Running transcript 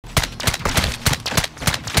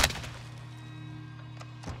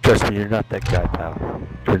Trust me, you're not that guy, pal.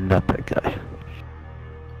 You're not that guy.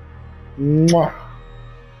 Mwah.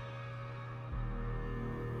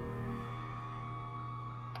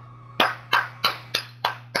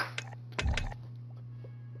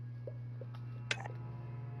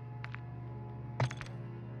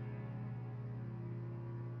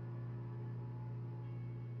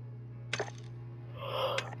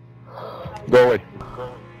 Go away.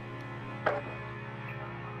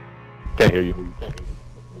 Can't hear you.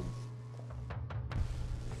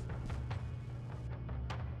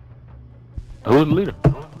 Who's the leader?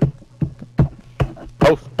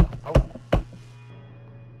 Post.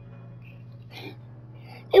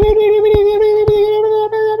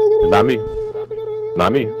 Not me.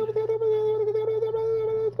 Not me.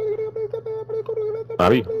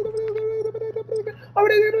 Not me.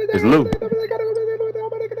 It's Lou.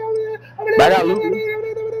 Back out, Lou.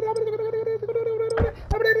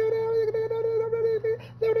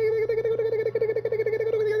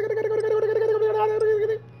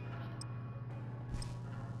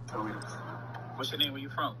 What's your name? Where you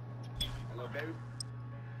from? Hello, baby.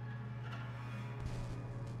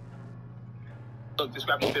 Look,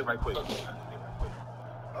 describe your fit right quick.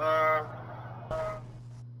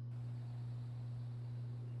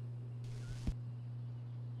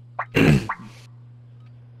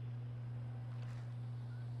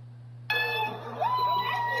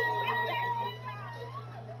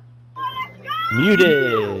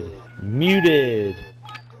 Muted. Muted.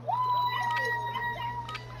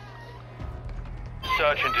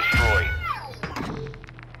 Search and destroy.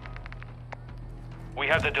 We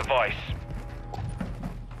have the device.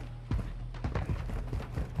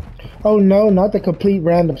 Oh no, not the complete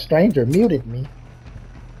random stranger muted me.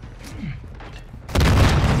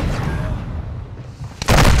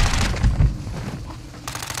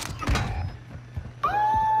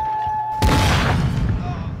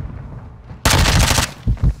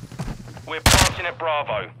 We're planting at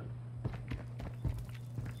Bravo.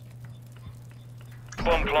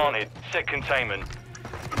 Bomb planted. Set containment.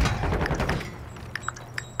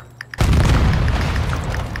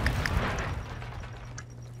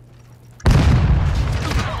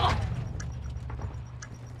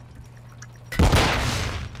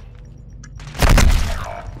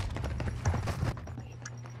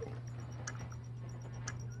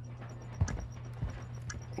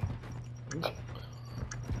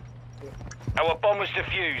 Our bomb was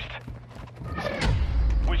defused.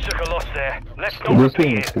 We took a loss there. Let's not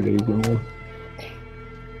repeat it.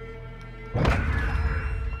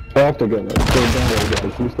 Back together. Stay down,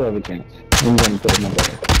 guys. We still have a chance. I'm going to play my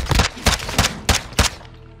better.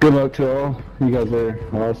 Good luck to all. You guys are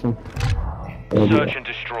awesome. Search and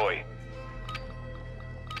destroy.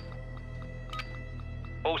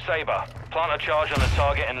 All Sabre, plant a charge on the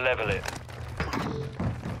target and level it.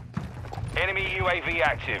 Enemy UAV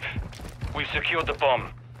active. We've secured the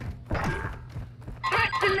bomb.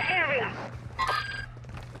 Threats in the area.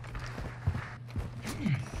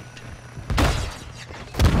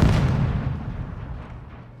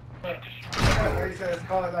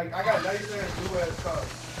 I got 90 seconds to do what it's called.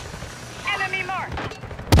 Enemy marked.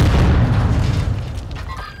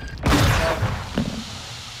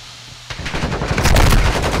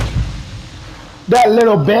 That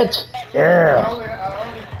little bitch. Yeah.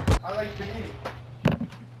 I like to eat.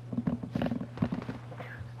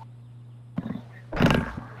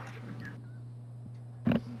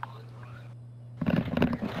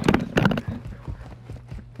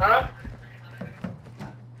 Huh?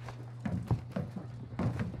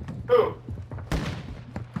 Who?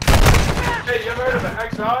 Hey, you ever heard of an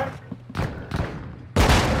XR?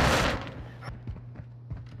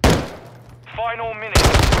 Final minute.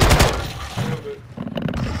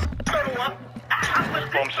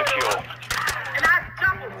 Bomb secure.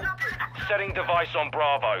 Setting device on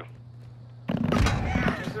Bravo.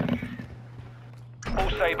 All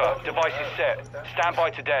Sabre, device is set. Stand by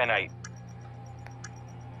to detonate.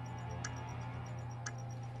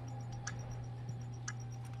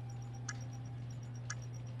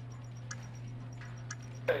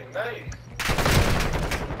 Hey, nice.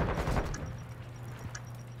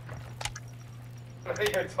 What are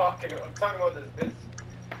you talking about? I'm talking about this.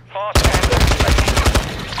 Fast hand.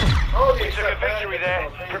 Oh, We took a victory there.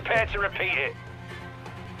 Prepare to repeat it.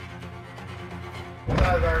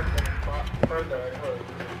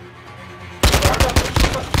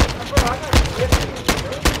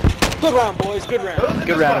 Good round, boys. Good round.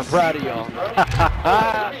 Good round. I'm proud of y'all.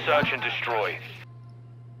 Search and destroy.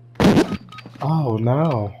 Oh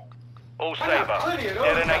no. All Sabre,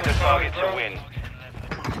 detonate the target to win.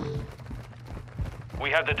 We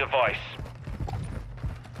have the device.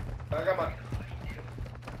 I got my...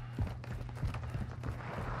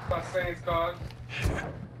 My Saints card.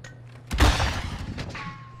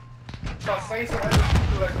 My Saints and other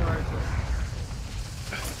collection right there.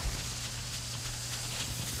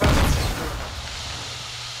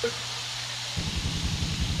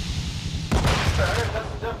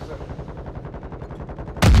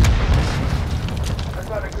 That's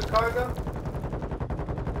not a good card though?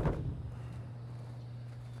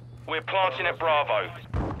 We're planting at Bravo.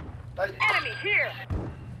 Enemy here.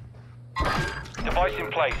 Device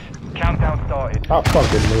in place. Countdown started. I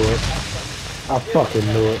fucking knew it. I fucking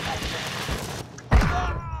knew it.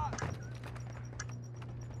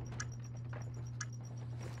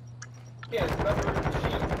 Yeah, it's another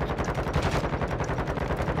machine.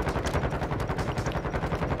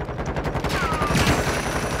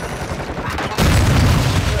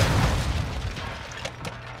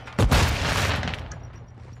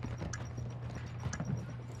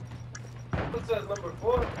 What's that, number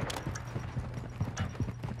 4?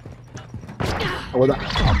 Oh, that,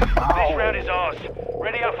 This round is ours.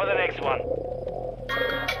 Ready up for the next one.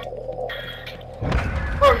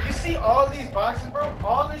 Bro, you see all these boxes, bro?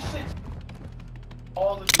 All this shit.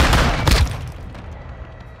 All of these.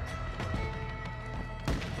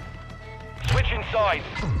 Switching sides.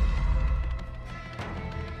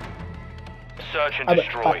 Search and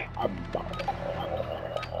destroy. All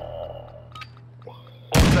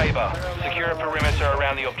Saber. Secure a perimeter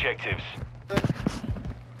around the objectives.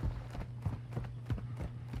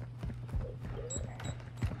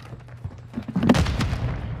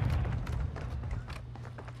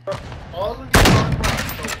 All of these boxes,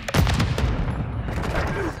 bro.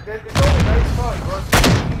 It's all nice fun, bro.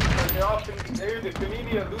 They're all they're either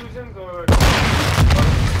Panini illusions or.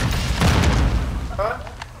 Huh?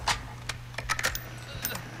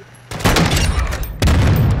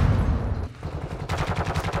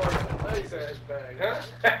 Nice ass bag, huh?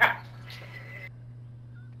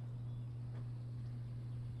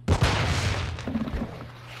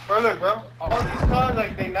 Bro, look, bro. All these cars,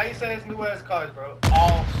 like, they nice ass new ass cars, bro.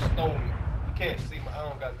 All stolen. You can't see my. I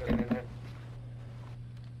don't got good in there.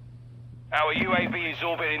 Our UAV is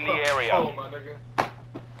orbiting the area. Oh, my nigga.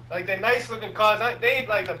 Like, they nice looking cars. They ain't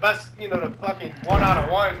like the best, you know, the fucking 1 out of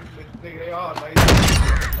 1. But, nigga, they all nice.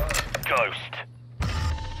 Ghost.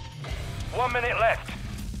 1 minute left.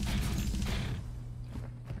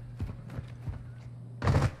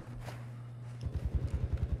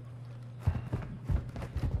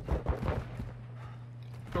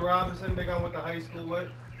 Robinson, nigga, I went to high school with.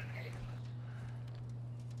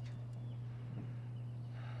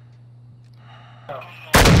 Oh.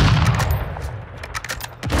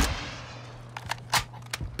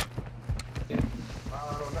 I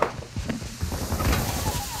don't know.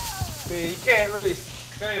 See, you can't really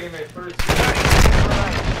say in that first.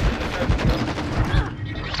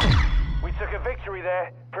 We took a victory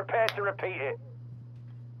there. Prepare to repeat it.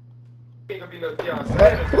 Ain't gonna be no Deion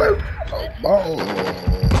Sanders.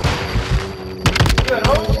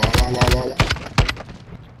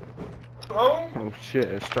 Home? Oh shit,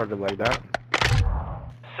 it started like that.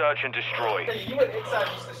 Search and destroy. Hey, you went inside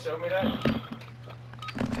just to show me that?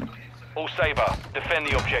 All Saber, defend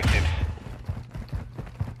the objectives.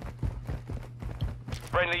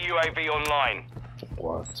 Friendly UAV online.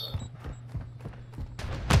 what?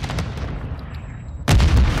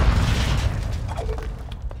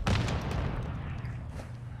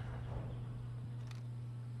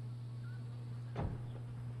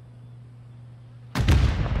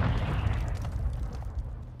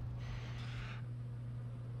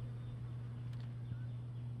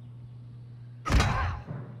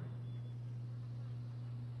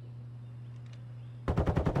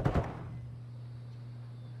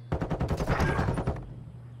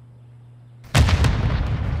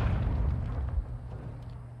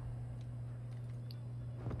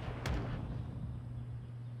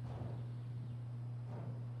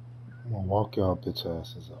 I'm gonna walk y'all bitch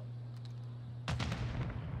asses up.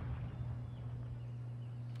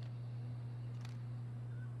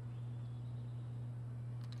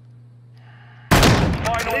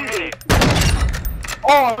 Final minute. Oh,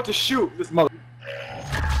 I have to shoot this mother.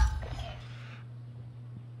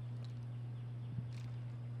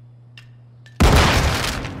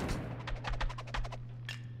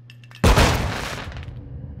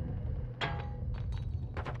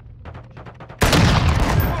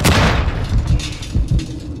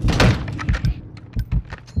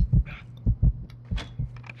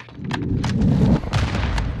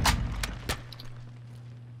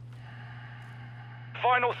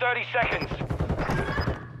 Final 30 seconds.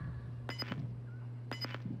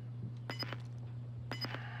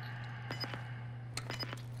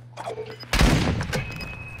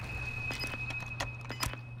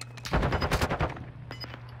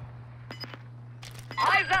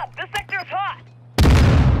 Eyes up! This sector's hot!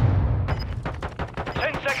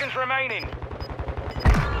 10 seconds remaining.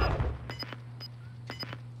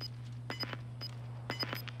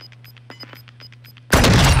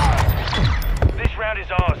 This round is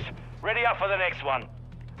ours. Ready up for the next one.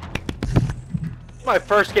 My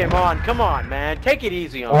first game on. Come on, man. Take it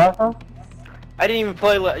easy on me. I didn't even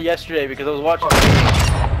play yesterday because I was watching.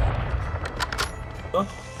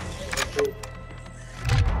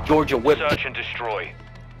 Georgia whip. Search and destroy.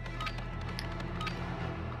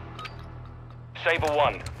 Saber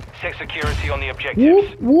 1. Set security on the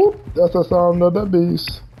objectives. Whoop, whoop. That's the sound of the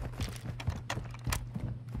beast.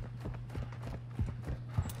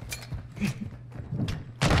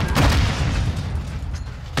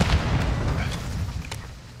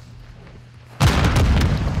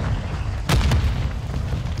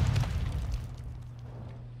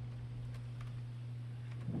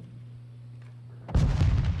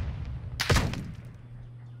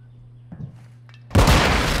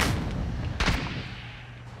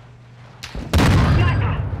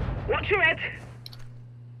 Watch your head!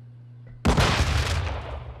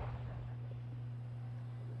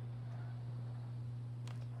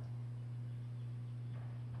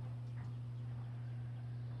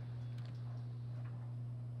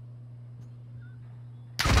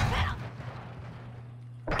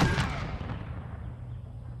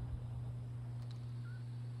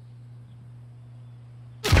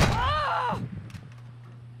 Ah!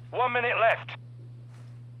 1 minute left.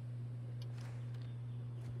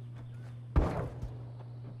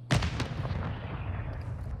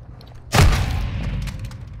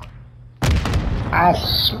 I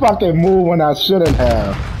fucking moved when I shouldn't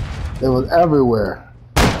have. It was everywhere.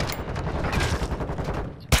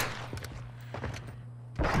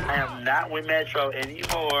 I am not with Metro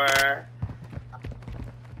anymore.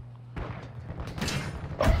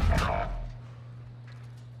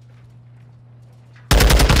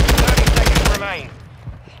 30 seconds remain.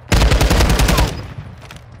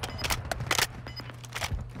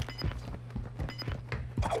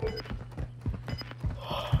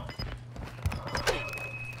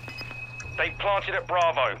 They planted at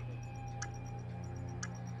Bravo.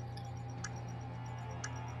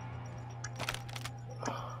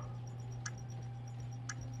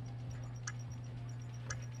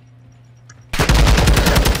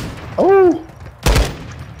 Oh!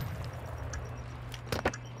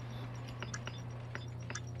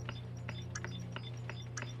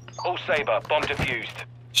 All Saber, bomb defused.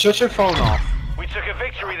 Shut your phone off. We took a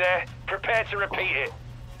victory there. Prepare to repeat it.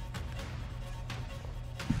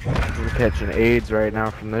 We're catching AIDS right now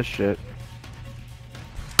from this shit.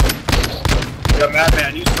 Yeah,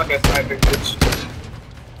 Madman, you suck at sniping, bitch.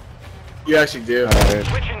 You actually do. Alright,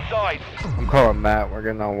 Switching sides. I'm calling Matt. We're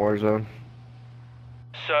getting on Warzone.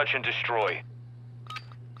 Search and destroy.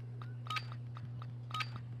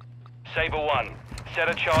 Saber 1. Set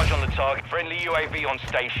a charge on the target. Friendly UAV on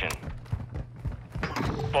station.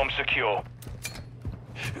 Bomb secure.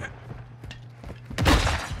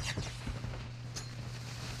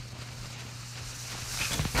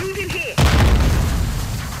 Moving here!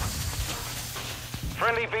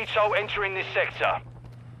 Friendly VTOL entering this sector.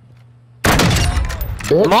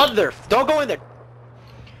 Bitch. Mother! Don't go in there!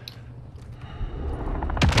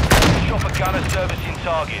 Chopper gunner servicing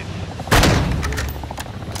targets.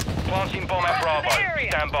 Planting bomb at Bravo.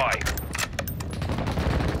 Stand by.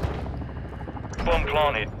 Bomb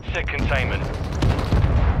planted. Set containment.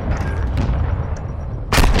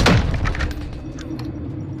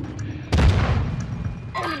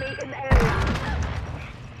 Enemy in the area!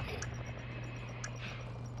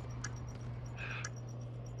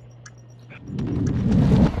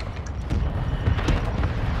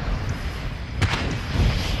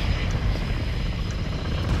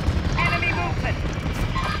 Enemy movement!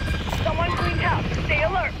 Someone cleaned house. Stay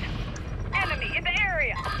alert! Enemy in the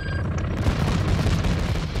area!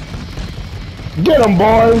 Get him,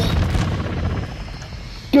 boys!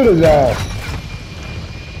 Get his ass!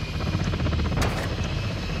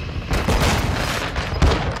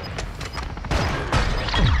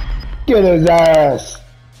 Get his ass!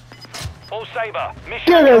 All Saber.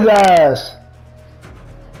 Mission. Get his ass!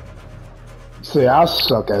 See, I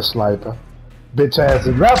suck at sniping. Bitch ass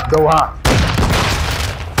is left though, huh?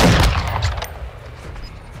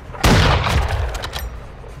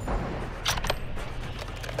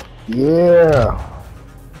 Yeah.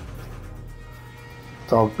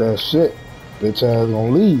 Talk that shit. Bitch ass gonna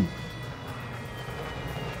leave.